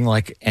shopping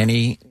like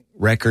any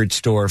record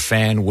store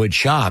fan would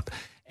shop.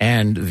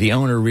 And the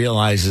owner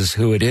realizes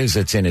who it is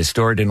that's in his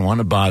store, didn't want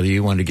to bother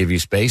you, wanted to give you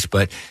space,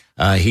 but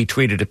he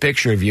tweeted a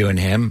picture of you and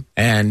him.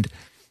 And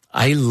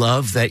I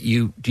love that do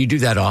you do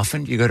that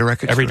often? Do you go to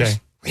record Every stores?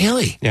 day.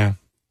 Really? Yeah.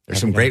 There's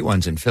some great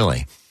ones in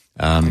Philly.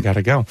 I got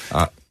to go.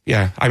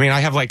 Yeah. I mean,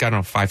 I have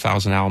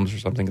 5,000 albums or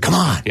something. Come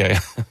on. Yeah.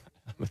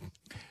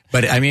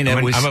 But I mean, I'm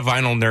a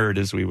vinyl nerd,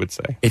 as we would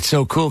say. It's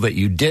so cool that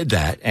you did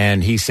that.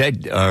 And he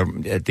said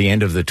at the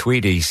end of the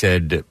tweet, he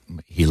said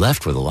he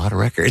left with a lot of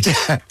records.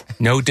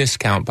 No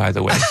discount, by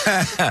the way.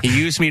 He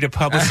used me to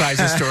publicize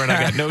the store, and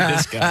I got no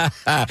discount.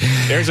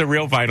 There's a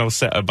real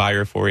vinyl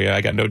buyer for you. I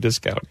got no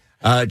discount.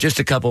 Just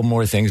a couple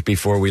more things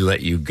before we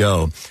let you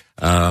go.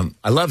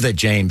 I love that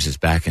James is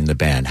back in the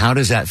band. How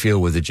does that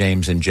feel with the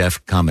James and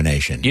Jeff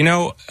combination?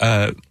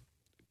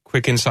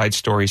 Quick inside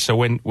story. So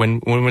when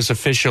it was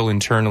official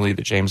internally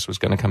that James was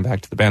going to come back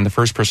to the band, the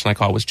first person I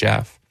called was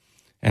Jeff.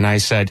 And I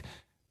said,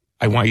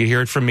 I want you to hear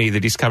it from me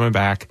that he's coming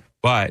back,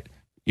 but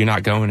you're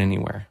not going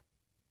anywhere.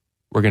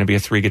 We're going to be a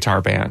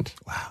 3-guitar band.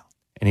 Wow.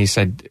 And he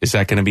said, is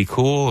that going to be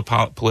cool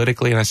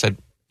politically? And I said,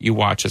 you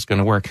watch, it's going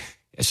to work.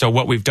 So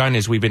what we've done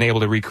is we've been able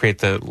to recreate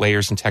the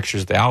layers and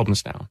textures of the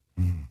albums now.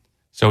 Mm.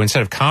 So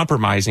instead of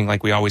compromising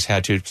like we always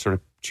had to sort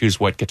of choose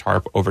what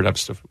guitar overdub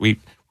stuff,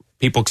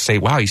 people say,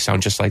 wow, you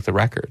sound just like the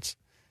records.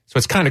 So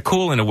it's kind of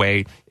cool in a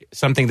way.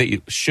 Something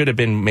that should have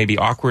been maybe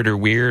awkward or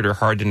weird or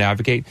hard to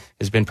navigate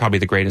has been probably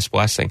the greatest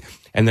blessing.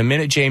 And the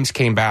minute James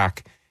came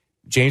back,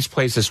 James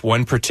plays this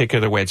one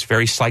particular way. It's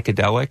very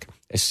psychedelic.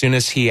 As soon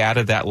as he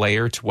added that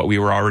layer to what we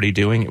were already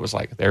doing, it was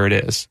like, there it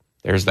is.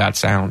 There's that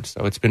sound.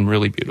 So it's been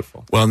really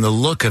beautiful. Well, and the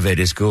look of it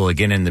is cool.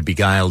 Again, in the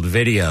Beguiled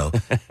video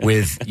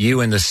with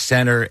you in the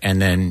center and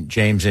then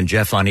James and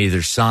Jeff on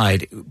either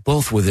side,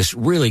 both with this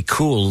really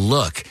cool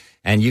look.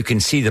 And you can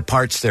see the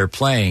parts they're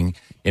playing,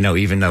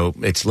 even though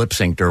it's lip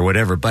synced or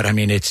whatever. But I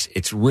mean,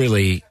 it's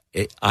really,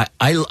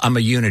 I'm a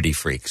unity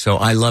freak. So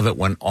I love it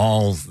when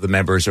all the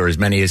members or as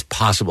many as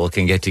possible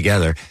can get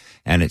together.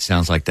 And it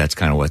sounds like that's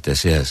kind of what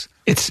this is.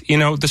 It's,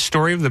 the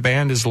story of the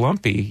band is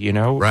lumpy,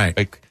 Right.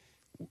 Like,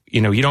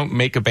 you don't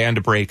make a band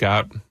to break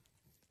up.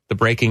 The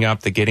breaking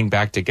up, the getting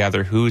back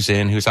together, who's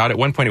in, who's out. At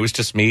one point, it was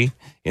just me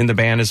in the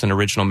band as an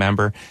original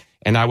member.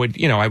 And I would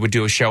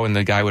do a show and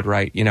the guy would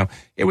write,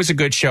 it was a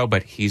good show,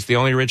 but he's the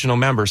only original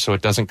member, so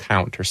it doesn't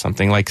count or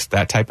something like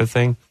that type of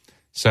thing.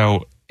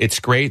 So it's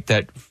great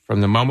that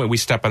from the moment we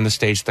step on the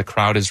stage, the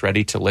crowd is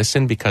ready to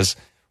listen because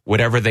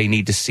whatever they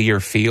need to see or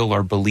feel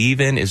or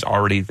believe in is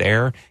already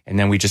there. And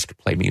then we just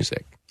play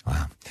music.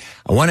 Wow.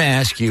 I want to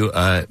ask you,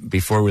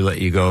 before we let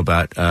you go,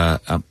 about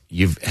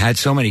you've had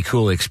so many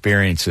cool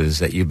experiences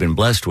that you've been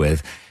blessed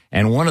with.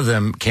 And one of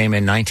them came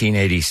in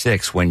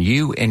 1986 when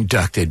you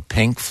inducted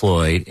Pink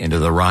Floyd into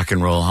the Rock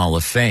and Roll Hall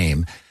of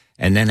Fame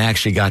and then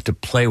actually got to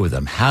play with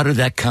them. How did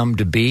that come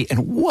to be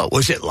and what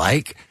was it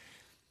like?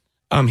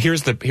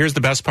 Here's the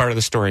best part of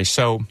the story.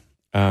 So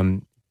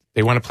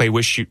they want to play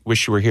Wish You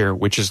Were Here,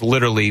 which is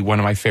literally one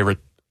of my favorite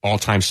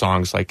all-time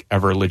songs, like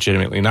ever,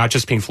 legitimately. Not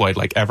just Pink Floyd,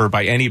 like ever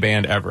by any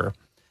band ever.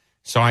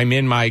 So I'm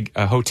in my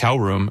hotel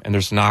room and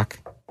there's a knock.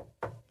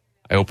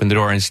 I open the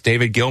door and it's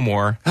David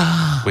Gilmour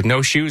with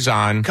no shoes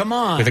on. Come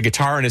on. With a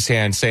guitar in his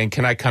hand saying,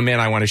 can I come in?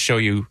 I want to show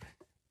you,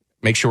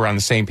 make sure we're on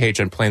the same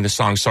page on playing the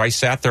song. So I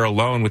sat there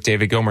alone with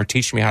David Gilmour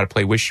teaching me how to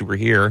play Wish You Were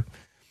Here.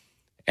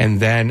 And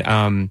then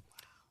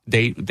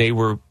there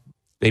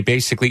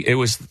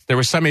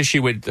was some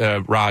issue with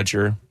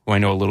Roger, who I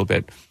know a little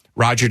bit.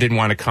 Roger didn't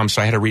want to come,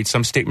 so I had to read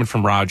some statement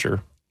from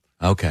Roger.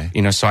 Okay.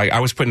 So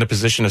I was put in a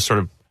position of sort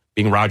of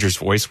being Roger's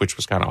voice, which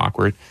was kind of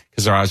awkward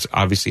because there was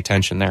obviously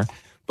tension there.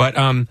 But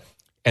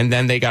and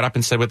then they got up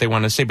and said what they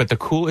wanted to say. But the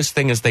coolest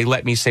thing is they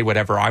let me say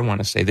whatever I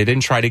want to say. They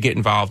didn't try to get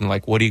involved in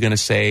like, what are you going to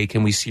say?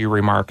 Can we see your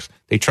remarks?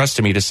 They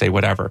trusted me to say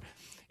whatever.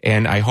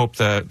 And I hope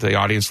the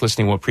audience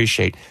listening will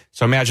appreciate.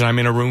 So imagine I'm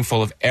in a room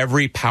full of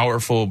every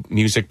powerful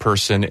music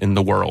person in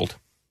the world,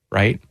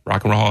 right?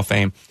 Rock and Roll Hall of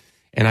Fame.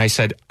 And I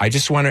said, I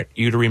just want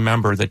you to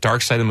remember that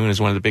Dark Side of the Moon is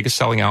one of the biggest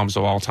selling albums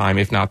of all time,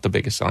 if not the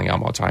biggest selling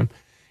album of all time.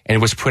 And it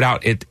was put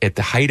out at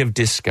the height of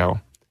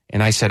disco.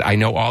 And I said, I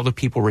know all the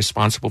people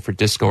responsible for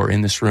disco are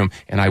in this room,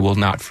 and I will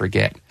not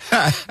forget.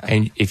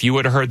 And if you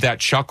would have heard that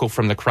chuckle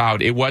from the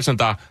crowd, it wasn't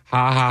the ha,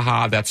 ha,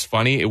 ha, that's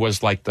funny. It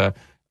was like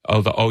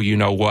oh, you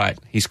know what?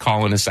 He's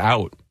calling us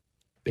out.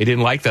 They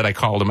didn't like that I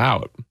called him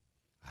out.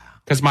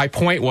 Because my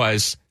point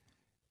was,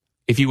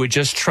 if you would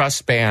just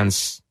trust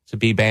bands to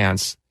be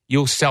bands,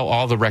 you'll sell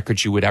all the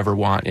records you would ever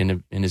want in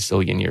a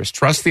zillion years.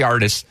 Trust the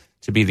artist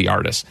to be the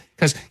artist.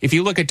 Because if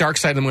you look at Dark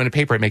Side of the Moon on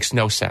paper, it makes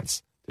no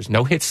sense. There's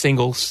no hit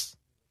singles.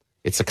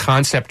 It's a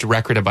concept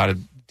record about a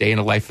day in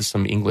the life of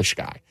some English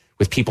guy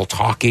with people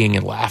talking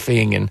and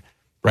laughing, and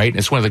right. And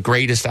it's one of the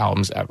greatest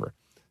albums ever.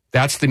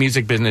 That's the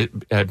music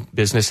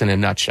business in a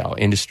nutshell,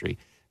 industry.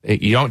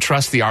 You don't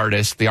trust the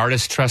artist. The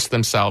artists trust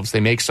themselves. They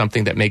make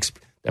something that makes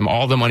them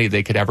all the money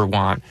they could ever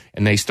want,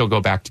 and they still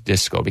go back to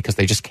disco because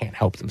they just can't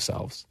help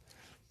themselves.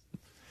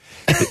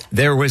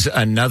 There was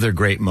another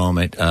great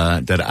moment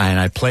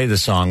I play the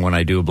song when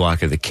I do a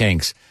block of the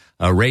Kinks.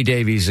 Ray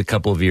Davies, a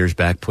couple of years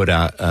back, put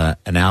out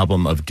an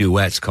album of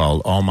duets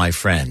called All My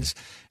Friends.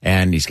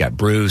 And he's got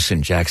Bruce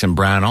and Jackson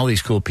Browne, all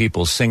these cool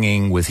people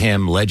singing with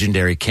him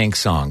legendary Kinks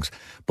songs.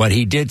 But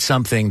he did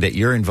something that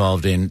you're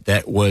involved in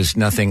that was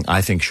nothing,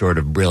 I think, short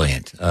of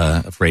brilliant.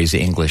 A phrase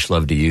the English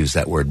love to use,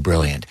 that word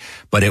brilliant.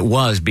 But it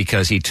was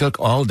because he took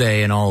All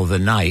Day and All of the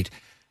Night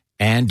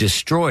and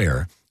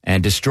Destroyer.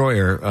 And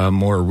Destroyer, a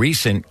more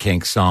recent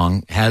Kinks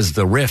song, has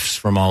the riffs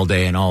from All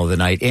Day and All of the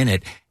Night in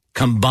it,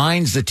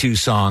 combines the two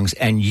songs,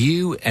 and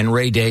you and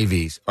Ray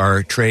Davies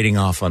are trading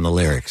off on the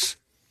lyrics.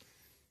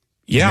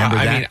 Yeah,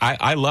 I mean,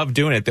 I love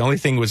doing it. The only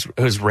thing was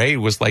Ray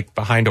was like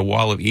behind a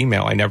wall of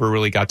email. I never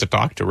really got to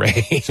talk to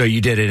Ray. So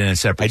you did it in a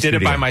separate studio. I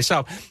did it by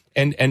myself.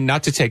 And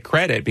not to take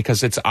credit,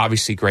 because it's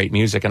obviously great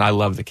music, and I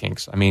love the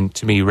Kinks. I mean,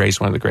 to me, Ray's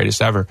one of the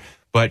greatest ever.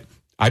 But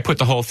I put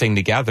the whole thing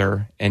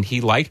together, and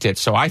he liked it.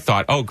 So I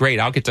thought, oh, great,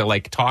 I'll get to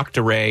like talk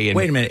to Ray. And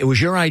wait a minute, it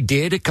was your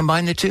idea to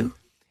combine the two?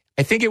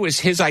 I think it was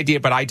his idea,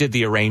 but I did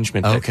the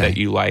arrangement that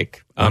you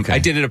like. I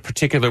did it a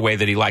particular way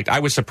that he liked. I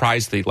was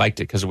surprised that he liked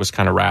it because it was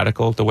kind of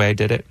radical the way I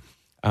did it.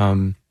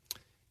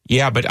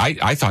 Yeah, but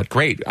I thought,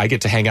 great, I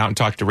get to hang out and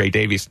talk to Ray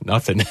Davies.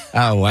 Nothing.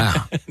 Oh, wow.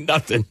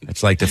 Nothing.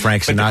 It's like the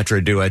Frank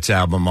Sinatra duets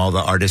album. All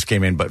the artists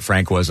came in, but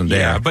Frank wasn't there.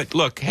 Yeah, but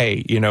look,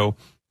 hey,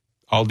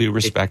 all due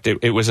respect,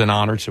 it was an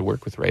honor to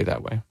work with Ray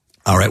that way.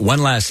 All right,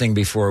 one last thing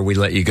before we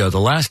let you go. The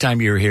last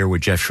time you were here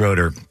with Jeff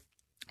Schroeder,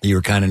 you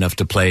were kind enough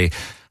to play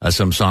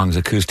some songs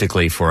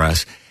acoustically for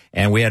us.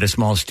 And we had a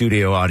small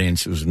studio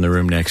audience. It was in the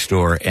room next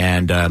door.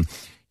 And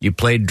you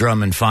played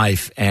drum and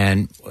fife.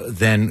 And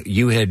then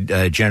you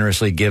had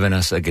generously given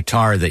us a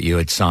guitar that you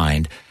had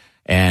signed.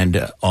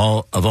 And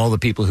all the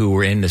people who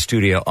were in the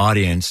studio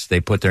audience, they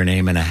put their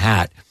name in a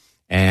hat.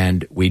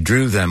 And we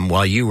drew them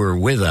while you were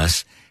with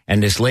us.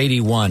 And this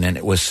lady won. And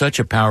it was such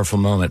a powerful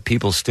moment.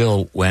 People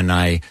still, when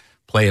I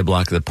play a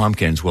block of the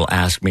Pumpkins, will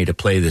ask me to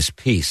play this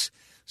piece.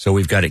 So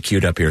we've got it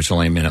queued up here. It's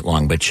only a minute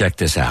long, but check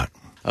this out.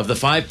 Of the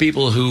 5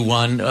 people who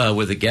won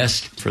with a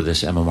guest for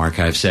this MM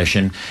Archive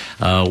session,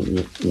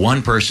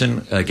 one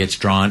person gets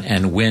drawn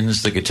and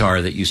wins the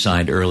guitar that you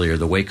signed earlier,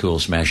 the Way Cool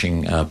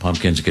Smashing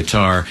Pumpkins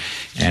guitar.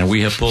 And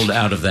we have pulled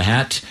out of the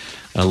hat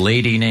a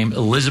lady named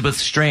Elizabeth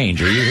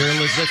Strange. Are you here,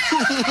 Elizabeth?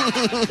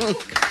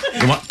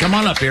 Come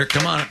on up here.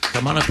 Come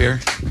on up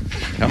here.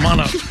 Come on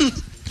up.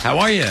 How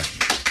are you?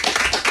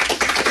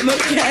 I'm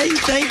okay,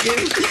 thank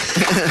you.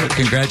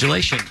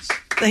 Congratulations.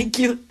 Thank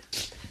you.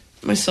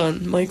 My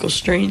son, Michael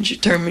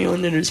Strange, turned me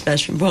on to the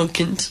Smashing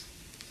Pumpkins.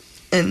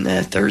 And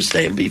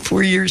Thursday will be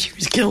 4 years he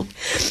was killed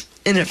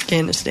in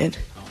Afghanistan.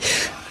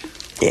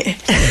 Yeah.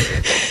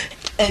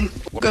 And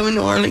we're going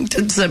to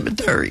Arlington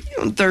Cemetery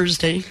on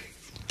Thursday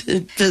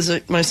to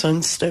visit my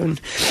son's stone.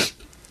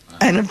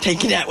 And I'm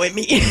taking that with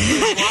me.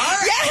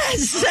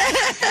 Yes!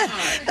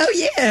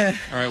 Oh, yeah.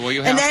 All right, well,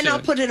 you have and then I'll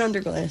put it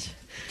under glass.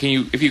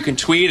 If you can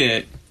tweet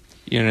it,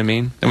 you know what I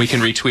mean? Then we can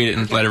retweet it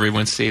and let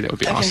everyone see. That would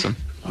be awesome.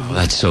 Oh,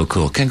 that's so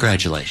cool.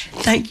 Congratulations.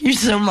 Thank you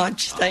so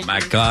much. Thank you. My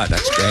God,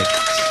 that's great.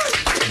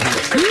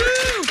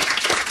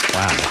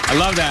 Wow. I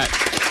love that.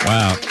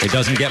 Wow. It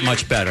doesn't get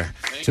much better.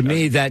 To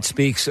me, that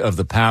speaks of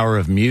the power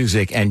of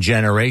music and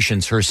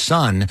generations. Her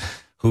son,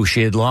 who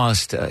she had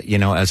lost,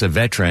 as a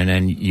veteran,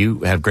 and you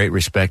have great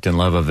respect and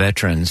love of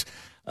veterans,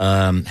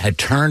 had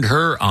turned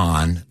her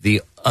on,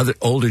 the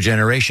older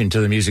generation, to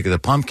the music of the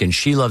Pumpkins.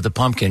 She loved the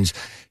Pumpkins.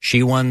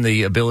 She won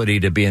the ability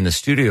to be in the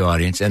studio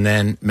audience, and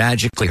then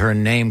magically her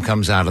name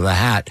comes out of the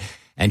hat.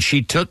 And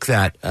she took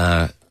that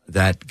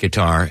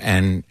guitar,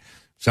 and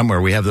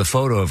somewhere we have the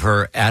photo of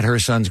her at her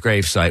son's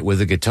gravesite with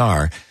the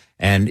guitar.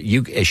 And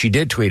she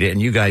did tweet it, and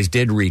you guys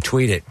did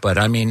retweet it. But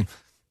I mean,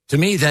 to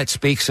me, that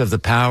speaks of the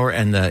power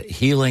and the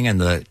healing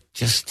and the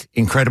just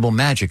incredible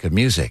magic of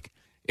music.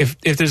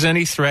 if there's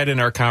any thread in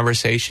our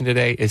conversation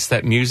today, it's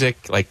that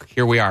music, like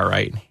here we are,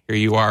 right? Here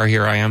you are,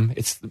 here I am.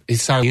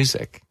 It's our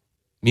music.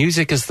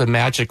 Music is the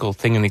magical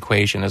thing in the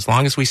equation. As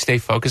long as we stay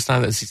focused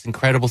on it, these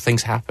incredible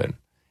things happen.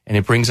 And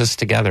it brings us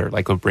together,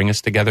 like it'll bring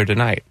us together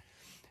tonight.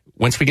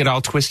 Once we get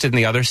all twisted in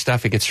the other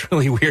stuff, it gets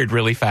really weird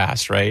really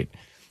fast, right?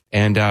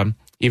 And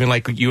even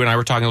like you and I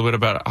were talking a little bit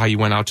about how you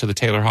went out to the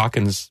Taylor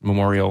Hawkins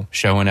Memorial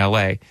show in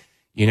L.A.,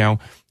 you know,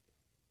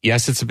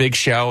 yes, it's a big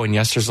show, and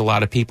yes, there's a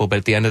lot of people, but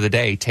at the end of the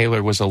day,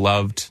 Taylor was a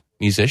loved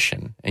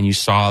musician, and you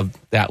saw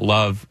that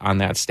love on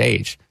that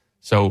stage.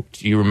 So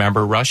do you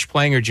remember Rush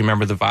playing, or do you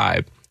remember the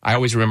vibe? I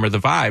always remember the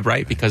vibe,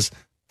 right? Because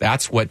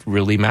that's what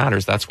really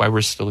matters. That's why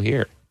we're still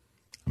here.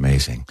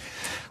 Amazing.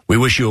 We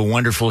wish you a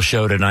wonderful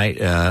show tonight.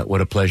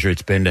 What a pleasure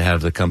it's been to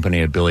have the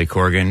company of Billy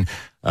Corgan.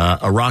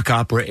 A rock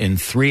opera in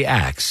 3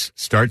 acts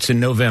starts in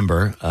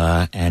November,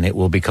 and it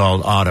will be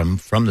called Autumn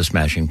from the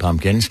Smashing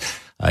Pumpkins.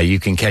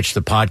 You can catch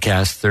the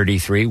podcast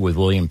 33 with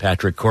William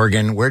Patrick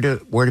Corgan. Where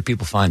do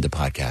people find the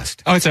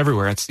podcast? Oh, it's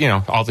everywhere. It's, you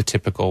know, all the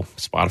typical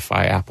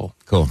Spotify, Apple.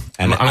 Cool.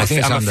 And I'm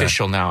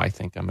official now, I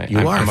think. I'm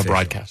a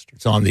broadcaster.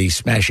 It's on the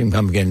Smashing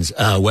Pumpkins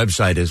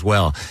website as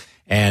well.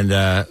 And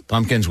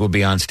Pumpkins will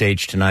be on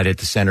stage tonight at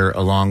the Center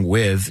along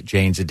with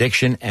Jane's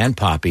Addiction and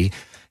Poppy.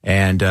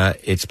 And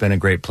it's been a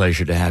great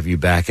pleasure to have you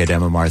back at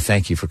MMR.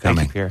 Thank you for coming.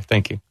 Thank you, Pierre.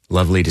 Thank you.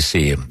 Lovely to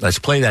see you. Let's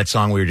play that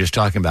song we were just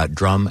talking about,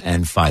 Drum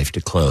and Fife,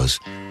 to close.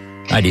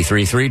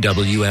 93.3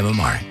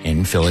 WMMR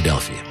in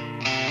Philadelphia.